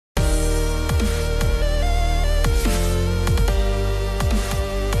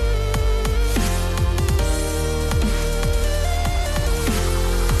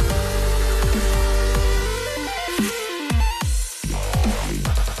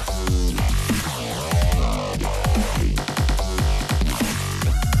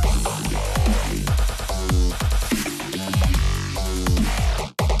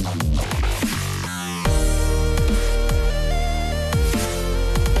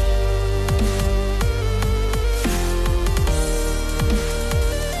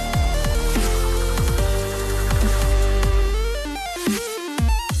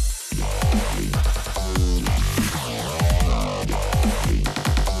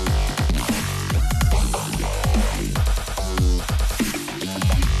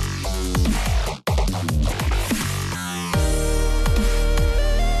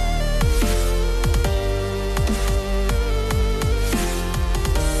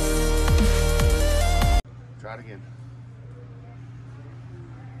again.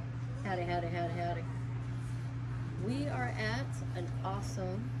 Howdy, howdy, howdy, howdy. We are at an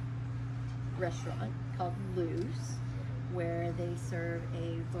awesome restaurant called Lou's, where they serve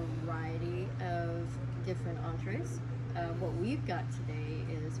a variety of different entrees. What we've got today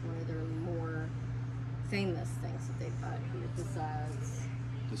is one of their more famous things that they've got here, besides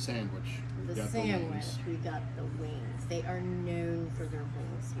The sandwich. We've the got sandwich. The wings. We got the wings. They are known for their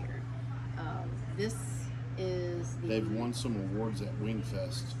wings here. This is the... They've won some awards at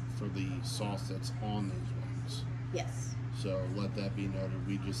Wingfest for the sauce that's on these wings. Yes. So let that be noted.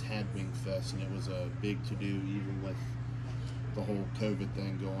 We just had Wingfest and it was a big to-do even with the whole COVID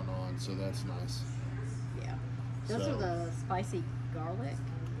thing going on. So that's nice. Yeah. Those So- are the spicy garlic.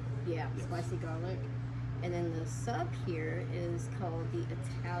 Yeah, Yes. spicy garlic. And then the sub here is called the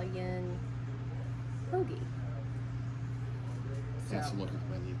Italian hoagie. Let's So, look at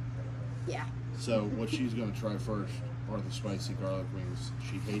the menu. yeah. So what she's going to try first are the spicy garlic wings.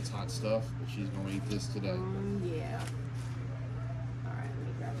 She hates hot stuff, but she's going to eat this today. Yeah. All right, let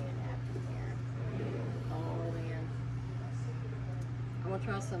me grab me a napkin here. Oh, man. I'm going to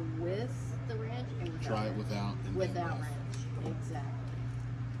try some with the ranch and without Try it ranch. without and then Without with. ranch. Exactly.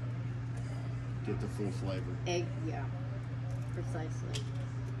 Get the full flavor. Egg, yeah. Precisely.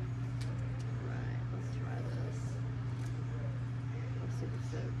 Right, let's try this. Let's see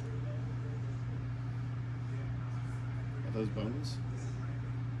the soup. Are those boneless?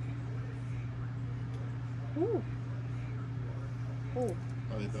 Ooh. Ooh.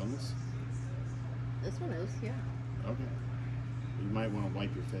 Are they boneless? This one is, yeah. Okay. You might want to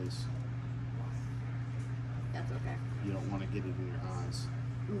wipe your face. That's okay. You don't want to get it in your eyes.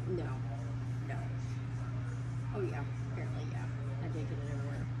 No. No. Oh, yeah. Apparently, yeah. I did get it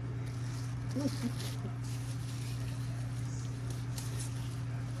everywhere.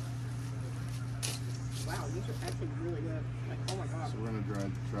 Wow, these are actually really good. Like, oh my god. So we're going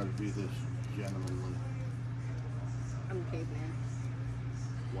to try to do this gentlemanly. I'm a caveman.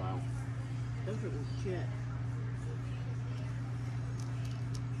 Wow. Those are legit.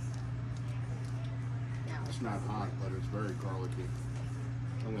 Now, It's not hot, but it's very garlicky.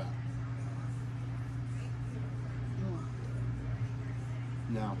 Look at that.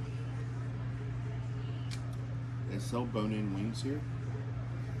 Now, they sell bone-in wings here.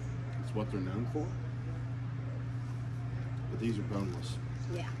 It's what they're known for. But these are boneless.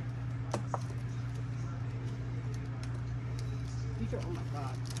 Yeah. These are, oh my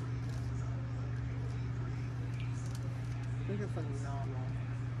god. These are phenomenal.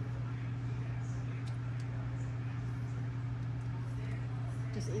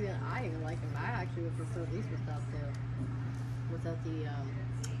 Just even, I even like them. I actually would prefer these without the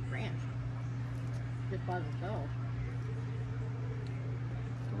ranch. Just by themselves.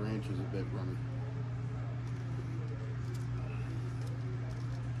 The ranch is a bit runny,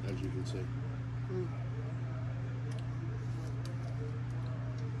 as you can see. Mm.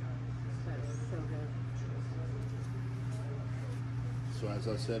 That is so good. So as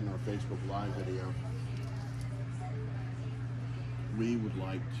I said in our Facebook Live video, we would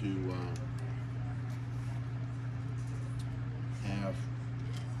like to have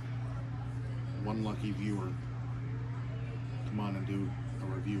one lucky viewer come on and do a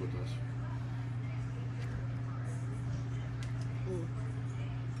review with us. Mm.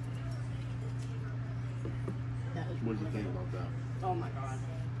 That is What do you really think good. about that? Oh my god.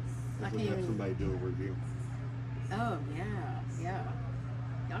 I If can't we have even. somebody do a review. Oh yeah, yeah.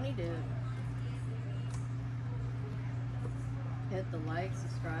 Y'all need to hit the like,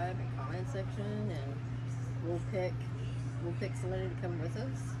 subscribe, and comment section, and we'll pick somebody to come with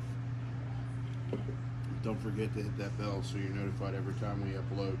us. Don't forget to hit that bell so you're notified every time we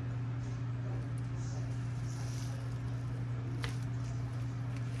upload.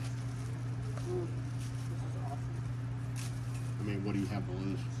 Ooh, this is awesome. I mean, what do you have to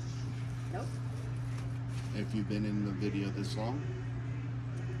lose? Nope. If you've been in the video this long,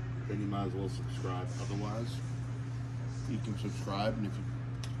 then you might as well subscribe. Otherwise, you can subscribe, and if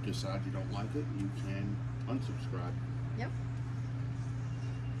you decide you don't like it, you can unsubscribe. Yep.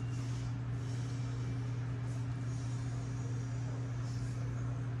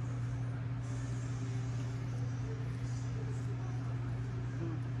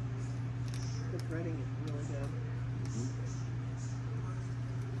 The breading is really good.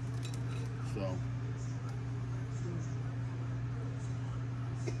 So,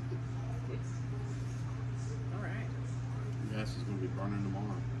 All right. your ass is going to be burning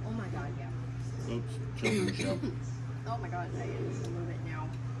tomorrow. Oh my god, yeah. Oops, children's show. Oh my god, I am a little bit now.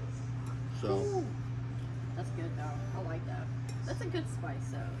 So, Ooh. That's good though. I like that. That's a good spice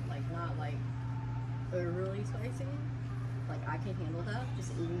though. Like not like overly spicy. Like I can handle that,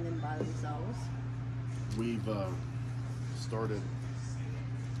 just eating them by themselves. We've started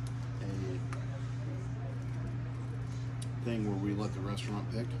a thing where we let the restaurant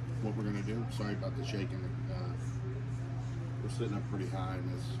pick what we're gonna do. Sorry about the shaking. We're sitting up pretty high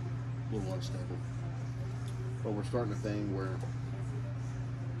and it's a little unstable. But we're starting a thing where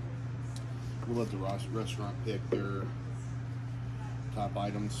we'll let the restaurant pick their top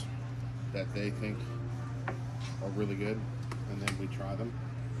items that they think are really good, and then we try them.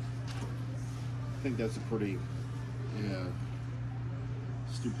 I think that's a pretty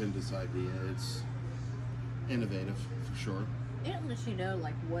stupendous idea. It's innovative for sure. It lets you know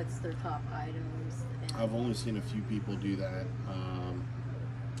like what's their top items. And I've only seen a few people do that.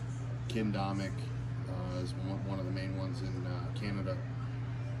 Ken Domick is one of the main ones in Canada.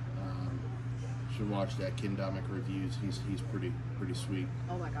 Should watch that. Ken Domick reviews. He's pretty sweet.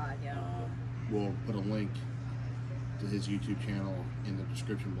 oh my god, yeah. We'll put a link to his YouTube channel in the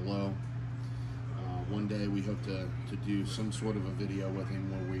description below. One day we hope to do some sort of a video with him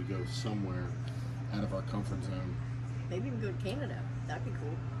where we go somewhere out of our comfort zone. Maybe even go to Canada. That'd be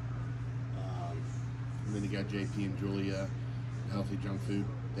cool. And then you got JP and Julia, Healthy Junk Food.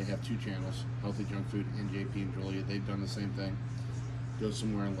 They have two channels, Healthy Junk Food and JP and Julia. They've done the same thing. Go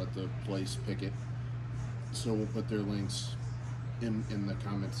somewhere and let the place pick it. So we'll put their links in the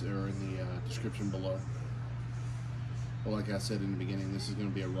comments or in the description below. But like I said in the beginning, this is going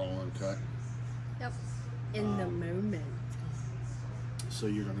to be a raw uncut. Yep. In the moment. So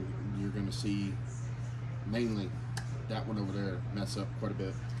you're gonna see mainly that one over there mess up quite a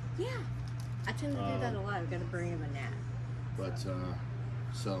bit. Yeah. I tend to do that a lot. I've got to bring him a nap. But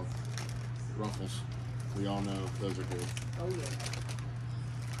so Ruffles, we all know those are good. Oh yeah.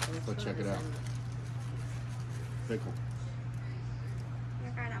 But check it out. Pickle.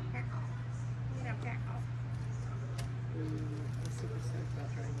 You got a pickle. You got a pickle. I'm super stoked about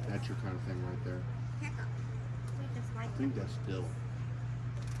trying that. That's your kind of thing right there. Pickle. We just like I think that's dill.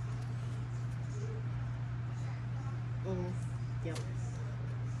 Yep.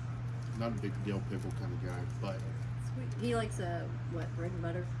 Not a big dill pickle kind of guy, but Sweet. He likes what, bread and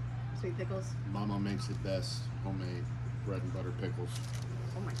butter, sweet pickles. Mama makes the best homemade bread and butter pickles.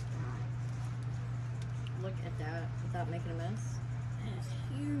 Oh my god! Look at that without making a mess. That is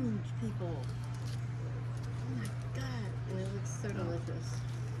huge, people. Oh my god! And it looks so delicious.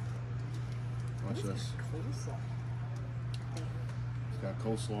 Watch What is this. that coleslaw? I think. It's got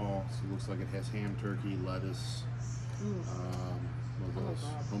coleslaw. So it looks like it has ham, turkey, lettuce. What Oh my else?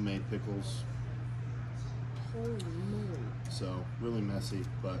 God. Homemade pickles. Holy moly! So really messy,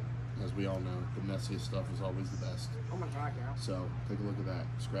 but as we all know, the messiest stuff is always the best. Oh my god, yeah. So take a look at that.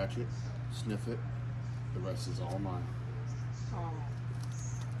 Scratch it, sniff it. The rest is all mine. Oh.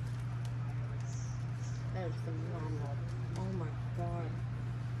 That is phenomenal. Oh my god.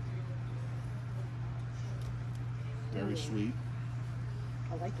 Very sweet.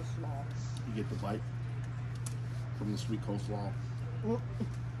 I like the small. You get the bite from the sweet coleslaw.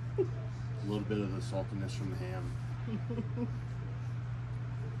 A little bit of the saltiness from the ham.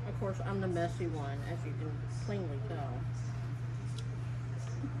 Of course, I'm the messy one, as you can plainly tell.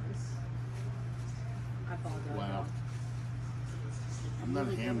 I apologize. Wow. I'm not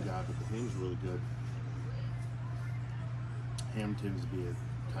a ham guy, but the ham's really good. Ham tends to be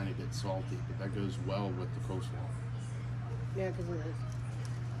a tiny bit salty, but that goes well with the coleslaw. Yeah, because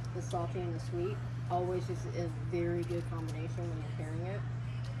the salty and the sweet always is a very good combination when you're pairing it.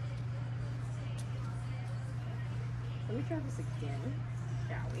 Let me try this again,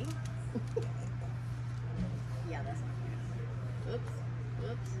 shall we? Yeah, that's not good.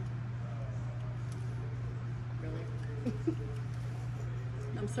 Oops. Really?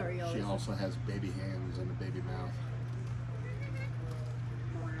 I'm sorry, y'all. She also has baby hands and a baby mouth.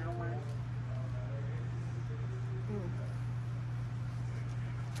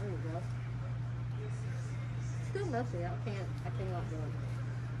 There you go. Still messy. I cannot do it.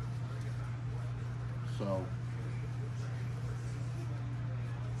 So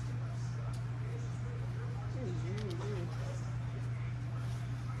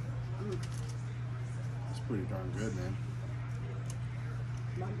it's pretty darn good, man.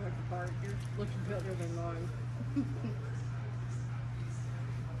 My breath apart. Yours looks better than mine.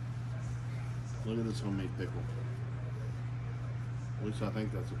 Look at this homemade pickle. At least I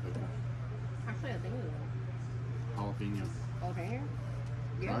think that's a pickle. Actually, I think it is. Jalapeno. Okay.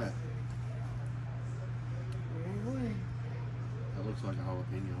 Try it. Boy. That looks like a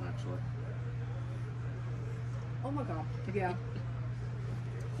jalapeno, actually. Oh my god. Yeah.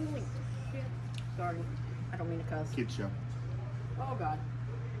 Holy shit. Sorry. I don't mean to cuss. Kid show. Oh god.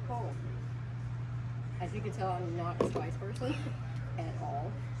 Oh. As you can tell, I'm not a spice person at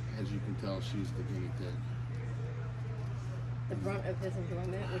all. As you can tell, she's the guinea pig. The brunt of his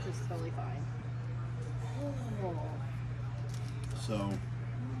enjoyment, which is totally fine. Oh. So,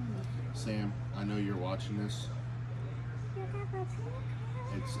 Sam, I know you're watching this.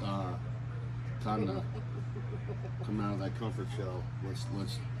 It's time to come out of that comfort shell.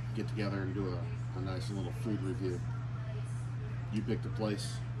 Let's get together and do a nice little food review. You pick the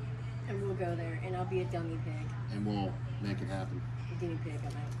place, And we'll go there, and I'll be a dummy pig. and we'll make it happen. A guinea pig, I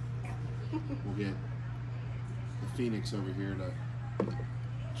mean. We'll get the Phoenix over here to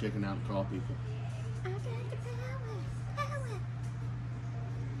chicken out and call people.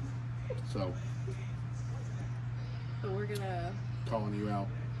 So, So we're gonna, calling you out.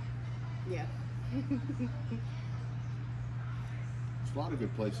 yeah. There's a lot of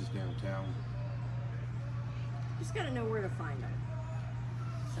good places downtown. Just gotta know where to find them.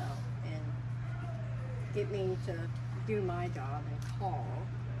 So, and get me to do my job and call.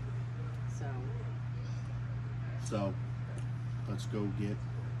 So, let's go get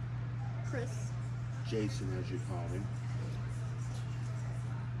Chris. Jason, as you call him.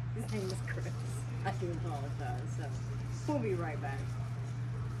 His name is Chris. I do apologize. So, we'll be right back.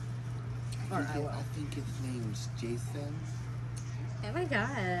 Or I will. I think his name's Jason. Oh my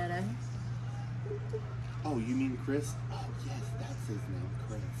god. Oh, you mean Chris? Oh, yes, that's his name,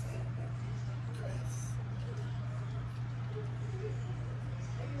 Chris. Chris.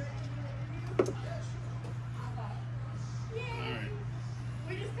 Alright.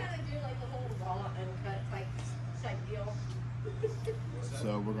 We just kind of do like the whole raw uncut type deal.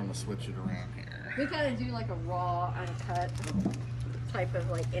 So we're gonna switch it around here. We kind of do like a raw uncut type of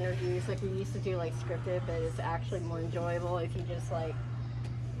like interviews, like we used to do like scripted, but it's actually more enjoyable if you just like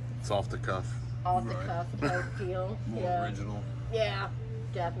It's off the cuff. off the cuff type deal. More Yeah. original. Yeah,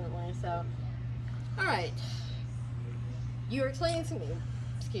 definitely. So, all right. You were explaining to me,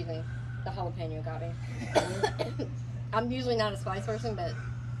 excuse me, the jalapeno got me. I'm usually not a spice person, but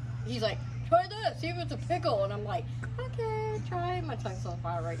he's like, try this, see if it's a pickle. And I'm like, okay, try it. My tongue's on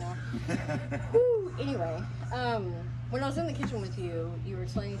fire right now. Whew. Anyway, when I was in the kitchen with you, you were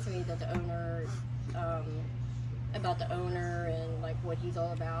explaining to me that the owner, about the owner and like what he's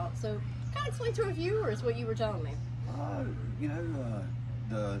all about. So, kind of explain to our viewers what you were telling me. You know,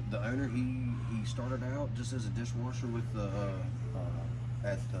 the owner, he started out just as a dishwasher with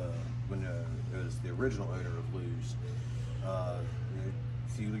when it was the original owner of Lou's. You know, a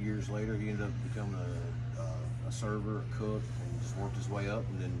few years later, he ended up becoming a server, a cook, and just worked his way up.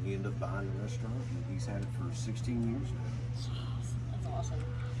 And then he ended up buying the restaurant, and he's had it for 16 years now. That's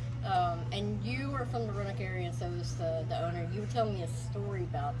awesome. And you are from the Roanoke area, and so is the owner. You were telling me a story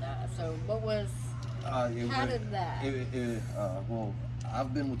about that. So what was, how did that? Well,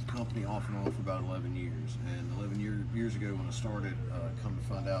 I've been with the company off and on for about 11 years. And 11 years ago when I started, come to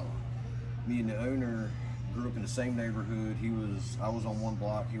find out, me and the owner grew up in the same neighborhood. I was on one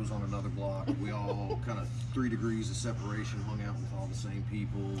block, he was on another block. We all kind of 3 degrees of separation, hung out with all the same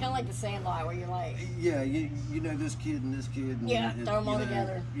people. Kind of like the Sandlot, where you're like, Yeah, you know this kid and this kid. And yeah, throw them all you know,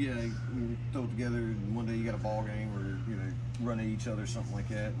 together. Yeah, you throw it together, and one day you got a ball game or, you know, run at each other, something like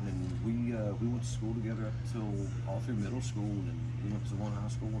that. And then we went to school together up until all through middle school, and then we went to one high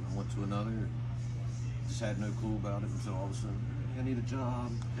school and I went to another. And just had no clue about it until all of a sudden, hey, I need a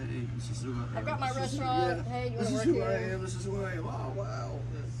job. Hey, this is who I am. I've got my This is- restaurant. Hey, you this wanna is work who I here? am. This is who I am. Oh, wow.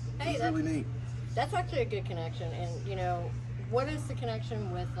 Hey, It's really neat. That's actually a good connection. And you know, what is the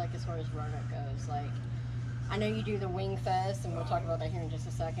connection with like as far as Roanoke goes? Like, I know you do the Wing Fest, and we'll talk about that here in just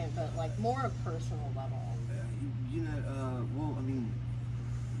a second. But like more a personal level. You know, well, I mean,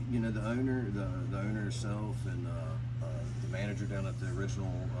 you know, the owner herself and the manager down at the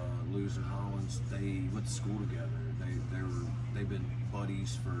original Lou's in Hollins, they went to school together. They've been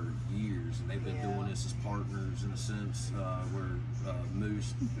buddies for years, and they've been Yeah. doing this as partners in a sense. Where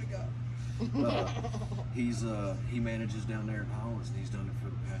Moose, he manages down there at Hollins, and he's done it for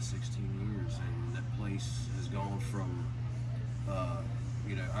the past 16 years, and that place has gone from.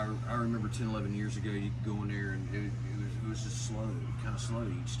 You know, I remember 10, 11 years ago, you could go in there and it was just slow, kind of slow.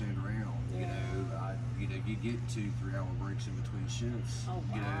 You'd stand around, you know, you get 2-3 hour breaks in between shifts. Oh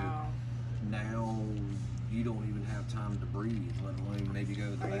You wow. know, now you don't even have time to breathe, let alone maybe go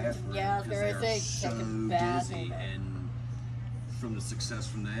to the bathroom. Yeah, I was because gonna they are say, take a so bath busy. and- And from the success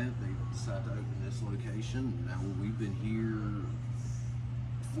from that, they decided to open this location. And now we've been here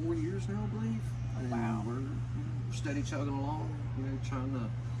 4 years now, I believe. And Wow. we're steady chugging along, you know, trying to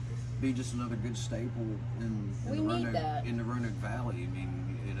be just another good staple in We the need Roanoke, that. in the Roanoke Valley. I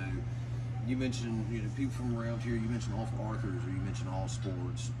mean, you know, you mentioned, you know, people from around here. You mentioned Arthur's, or you mentioned All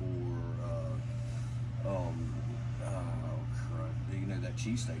Sports, or You know, that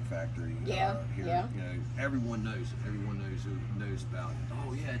cheesesteak factory. Yeah, here, yeah. You know, everyone knows it. Everyone knows about it.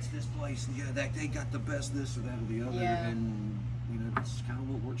 Oh yeah, it's this place. Yeah, they got the best this or that or the other. Yeah. And you know, that's kind of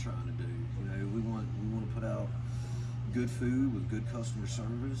what we're trying to do. You know, we want to put out good food with good customer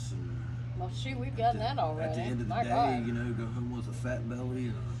service. And Well, shoot, we've gotten that already. at the end of the My day, God. you know, go home with a fat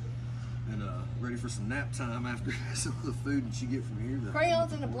belly and ready for some nap time after some of the food that you get from here.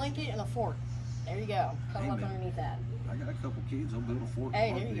 Crayons and a blanket and a fork. There you go. Cuddle Hey, up man. underneath that. I got a couple kids. I'll build a fort.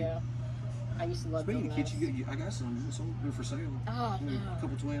 Hey, there you go. I used to love Speaking doing of kids, those. I got some good for sale. Oh, You know, no. a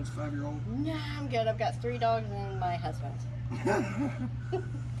couple twins, 5-year-old. No, I'm good. I've got 3 dogs and my husband.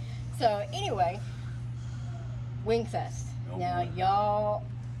 So anyway, Wingfest. Oh, Now boy. y'all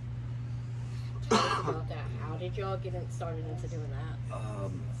tell us about that. How did y'all get started into doing that?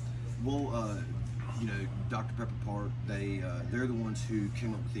 You know, Dr. Pepper Park, they're the ones who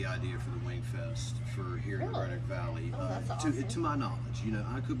came up with the idea for the Wing Fest for here in the Really? Roanoke Valley. Oh, that's awesome. To my knowledge, you know,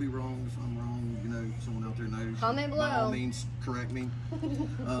 I could be wrong. If I'm wrong, you know, someone out there knows. Comment By all below. means, correct me.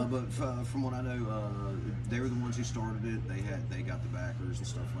 But from what I know, they were the ones who started it. They got the backers and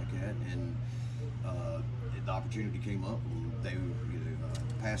stuff like that, and the opportunity came up. And they,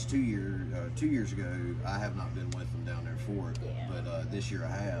 past 2 years ago, I have not been with them down there for it, Yeah. but this year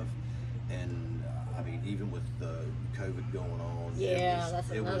I have, and I mean, even with the COVID going on, Yeah,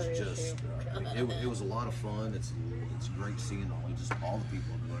 that's it was another just, issue. it was a lot of fun. It's great seeing all the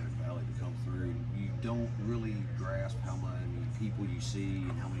people in the Roanoke Valley to come through. You don't really grasp how many people you see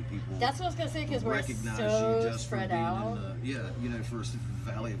and how many people That's what I was gonna say because we're recognize so you just spread for being out. in the, for a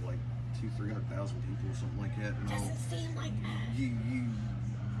valley of like 200,000-300,000 people or something like that. And all, Doesn't seem like that. you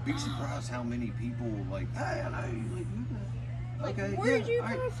be surprised how many people like, hey, I know you. Like, Like, okay, where'd yeah, you all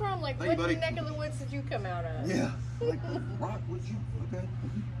right. come from? Like, Hey, what buddy. neck of the woods did you come out of? Yeah, like rock. Would you? Okay.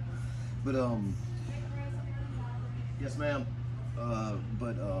 But yes, ma'am.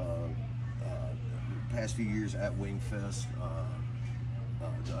 Past few years at Wingfest,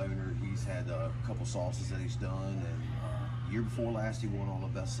 the owner, he's had a couple sauces that he's done, and year before last he won all the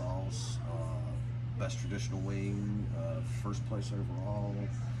best sauce, best traditional wing, first place overall.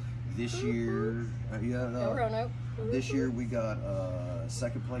 This year, Go Roanoke. this year we got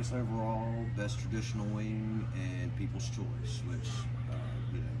second place overall, best traditional wing, and People's Choice, which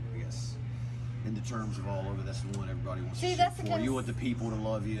I guess in the terms of all over, that's the one everybody wants See, to that's shoot the for. kind You of- want the people to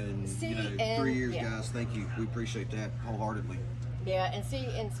love you, and See, 3 years, yeah. guys. Thank you. We appreciate that wholeheartedly. Yeah, and see,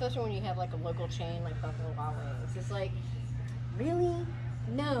 and especially when you have like a local chain like Buffalo Wild Wings, it's like, really?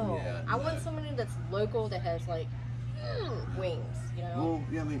 No. Yeah, I no. want somebody that's local that has like wings, you know? Well,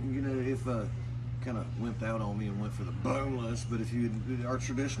 yeah, I mean, if kind of wimped out on me and went for the boneless, but if you our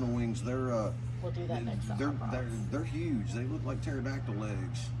traditional wings, they're We'll do that next time. I promise. they're huge. They look like pterodactyl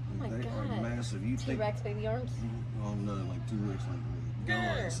legs. Oh my They God. are massive. You think? T-Rex baby arms? Oh no, like T-Rex, like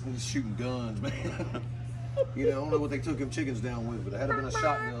guns, shooting guns, man. I don't know what they took them chickens down with, but it had to been a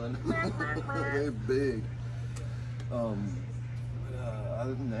shotgun. They're big.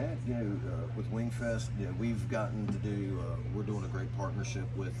 Other than that, with Wingfest, we've gotten to do. We're doing a great partnership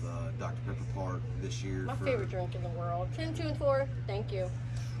with Dr. Pepper Park this year. My for, favorite drink in the world. 10, 2, and 4. Thank you.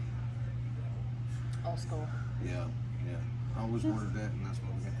 Old school. Yeah. I always wanted that, and that's why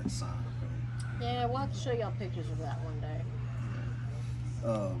we got that sign up there. Yeah, we'll have to show y'all pictures of that one day.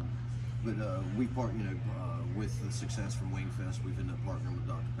 We with the success from Wingfest, we've ended up partnering with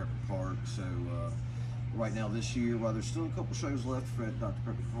Dr. Pepper Park. So right now this year, while there's still a couple shows left for at Dr.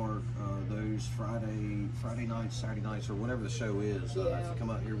 Pepper Park, those Friday nights, Saturday nights, or whatever the show is, if Yeah. you come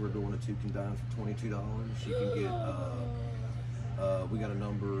out here, we're doing a 2 can dine for $22. You can get. We got a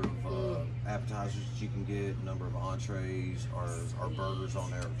number of appetizers that you can get, a number of entrees, our burgers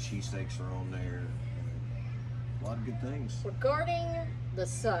on there, our cheesesteaks are on there, a lot of good things. Regarding the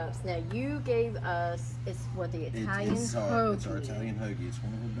subs, now you gave us, it's what, the Italian It's hoagie. our Italian hoagie. It's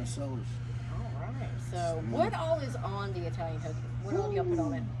one of our best sellers. All right. So what all is on the Italian hoagie? What all do y'all put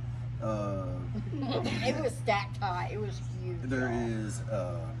on it? It was stacked high. It was huge. There y'all. is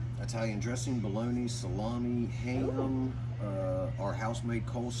Italian dressing, bologna, salami, ham, our house-made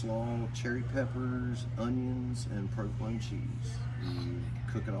coleslaw, cherry peppers, onions, and provolone cheese. You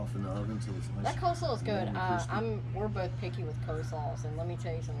cook it off in the oven until it's nice. That coleslaw is good. warm and crispy. We're both picky with coleslaws, and let me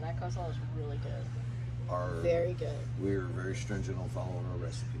tell you something. That coleslaw is really good. Very good. We're very stringent on following our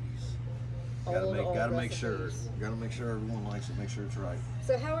recipes. Old Gotta make sure. recipes. Gotta make sure everyone likes it. Make sure it's right.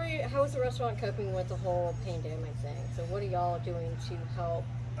 So how is the restaurant coping with the whole pandemic thing? So what are y'all doing to help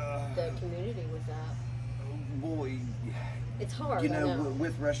the community with that? Boy, It's hard. you I know,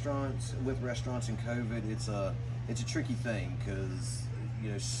 with restaurants and COVID, it's a tricky thing because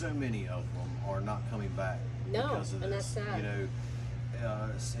you know, so many of them are not coming back No, because of and this. that's sad. You know,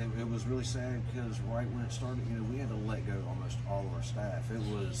 it was really sad because right when it started, you know, we had to let go almost all of our staff. It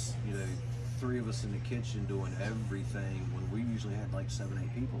was, you know, 3 of us in the kitchen doing everything when we usually had like 7,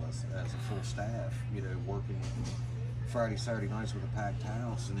 8 people as a full staff, you know, working Friday, Saturday nights with a packed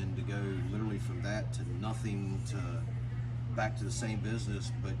house, and then to go literally from that to nothing to back to the same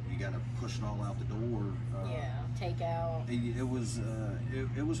business, but you got to push it all out the door. Yeah, take out. It was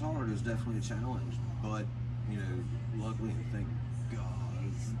hard. It was definitely a challenge, but you know, luckily, thank God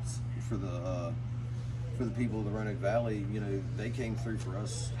for the people of the Roanoke Valley. You know, they came through for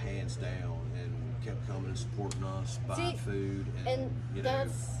us hands down and kept coming and supporting us, buying food, and you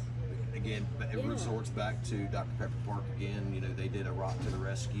that's know, again, it yeah. resorts back to Dr. Pepper Park again. You know, they did a Rock to the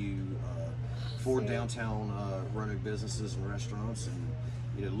Rescue for downtown Roanoke businesses and restaurants, and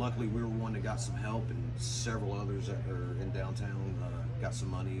you know, luckily we were one that got some help, and several others that are in downtown got some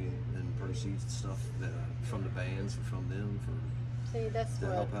money and proceeds and stuff from the bands or from them to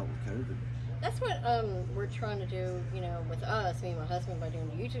help out with COVID. That's what we're trying to do, you know, with us, me and my husband, by doing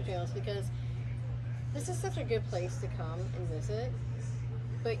the YouTube channels, because this is such a good place to come and visit,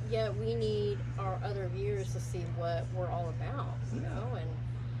 but yet we need our other viewers to see what we're all about, you know, and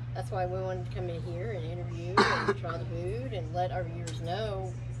that's why we wanted to come in here and interview and try the food and let our viewers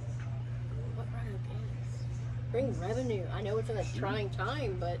know what Roanoke is. Bring revenue. I know it's in a trying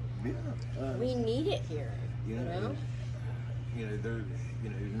time, but we need it here, you know? You know, they're, you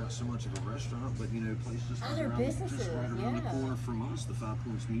know, not so much of a restaurant, but you know, places just Other around, businesses, just right around the yeah. corner from us, the 5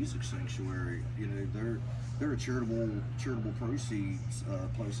 Points Music Sanctuary. You know, they're a charitable proceeds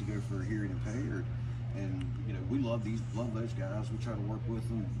place to go for hearing impaired, and you know, we love those guys. We try to work with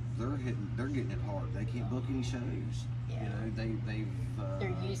them. They're getting it hard. They can't book any shows. Yeah. You know,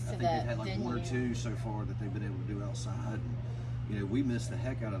 They're used to I think that they've had like 1 or venue. 2 so far that they've been able to do outside. And, you know, we miss the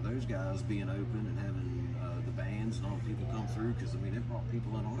heck out of those guys being open and having the bands and all the people come through, because I mean, it brought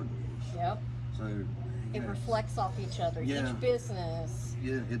people in our doors. Yep. So you It know, reflects off each other. Yeah. Each business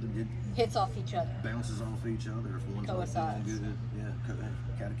yeah, it hits off each other. bounces off each other. If one's not Coincides. doing good, yeah,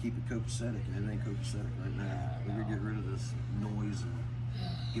 got to keep it copacetic, and it ain't copacetic right now. We're gonna get rid of this noise and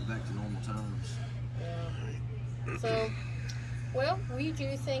get back to normal times. Yeah. So, well, we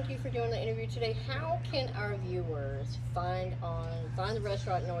do thank you for doing the interview today. How can our viewers find the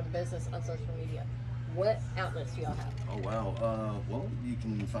restaurant or the business on social media? What outlets do y'all have? Oh wow! Well, you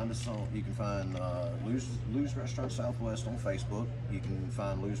can find us on. You can find Lou's Restaurant Southwest on Facebook. You can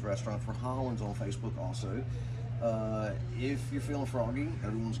find Lou's Restaurant for Hollins on Facebook also. If you're feeling froggy,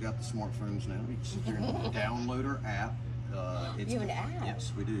 everyone's got the smartphones now. You can sit there and download our app. You have an app?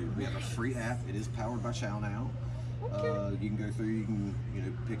 Yes, we do. We have a free app. It is powered by ChowNow. Okay. You can go through. You can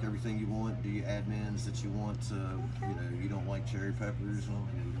pick everything you want. Do your admins that you want. You don't like cherry peppers. Well,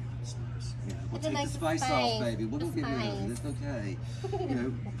 it's nice. We'll It's a take nice the spice off, baby. We'll The get rid of it. spice. It's okay.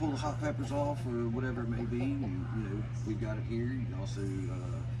 Pull the hot peppers off or whatever it may be. We've got it here. You can also,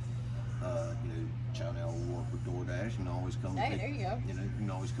 ChowNow will work with DoorDash. You can always come. Hey, there you go. You can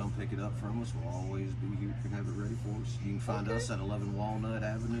always come pick it up from us. We'll always be here. We can have it ready for us. You can find us at 11 Walnut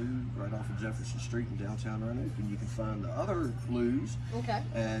Avenue, right off of Jefferson Street in downtown Roanoke, and you can find the other Lou's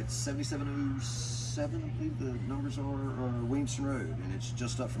at 7707. I believe the numbers are Williamson Road, and it's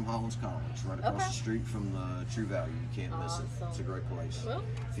just up from Hollins College, right across the street from the True Value. You can't miss it. It's a great place. Well,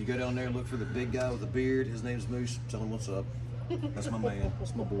 if you go down there, look for the big guy with the beard. His name's Moose. Tell him what's up. That's my man.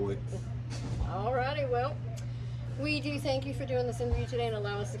 That's my boy. alrighty, well, we do thank you for doing this interview today and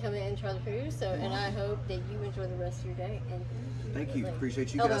allowing us to come in and try the food. So, and I hope that you enjoy the rest of your day. And Thank you.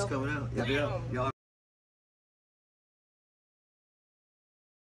 Appreciate you guys coming out. Yeah. Y'all